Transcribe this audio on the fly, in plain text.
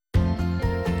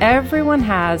Everyone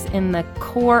has in the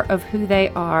core of who they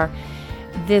are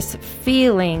this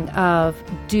feeling of,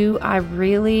 do I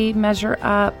really measure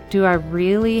up? Do I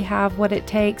really have what it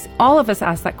takes? All of us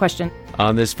ask that question.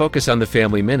 On this Focus on the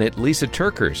Family Minute, Lisa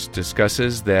TerKeurst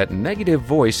discusses that negative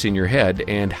voice in your head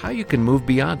and how you can move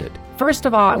beyond it. First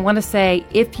of all, I want to say,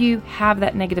 if you have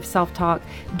that negative self-talk,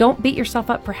 don't beat yourself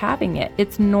up for having it.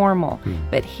 It's normal.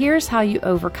 But here's how you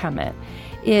overcome it,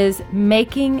 is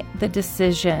making the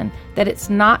decision that it's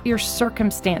not your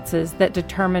circumstances that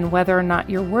determine whether or not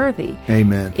you're worthy.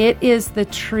 Amen. It is the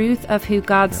truth of who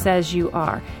God says you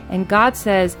are. And God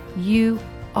says you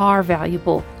are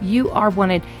valuable. You are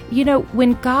wanted. You know,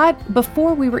 when God,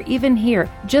 before we were even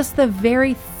here, just the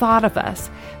very thought of us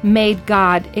made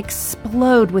God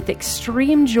explode with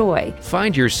extreme joy.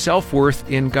 Find your self-worth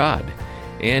in God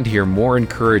and hear more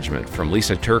encouragement from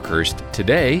Lisa TerKeurst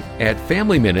today at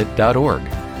FamilyMinute.org.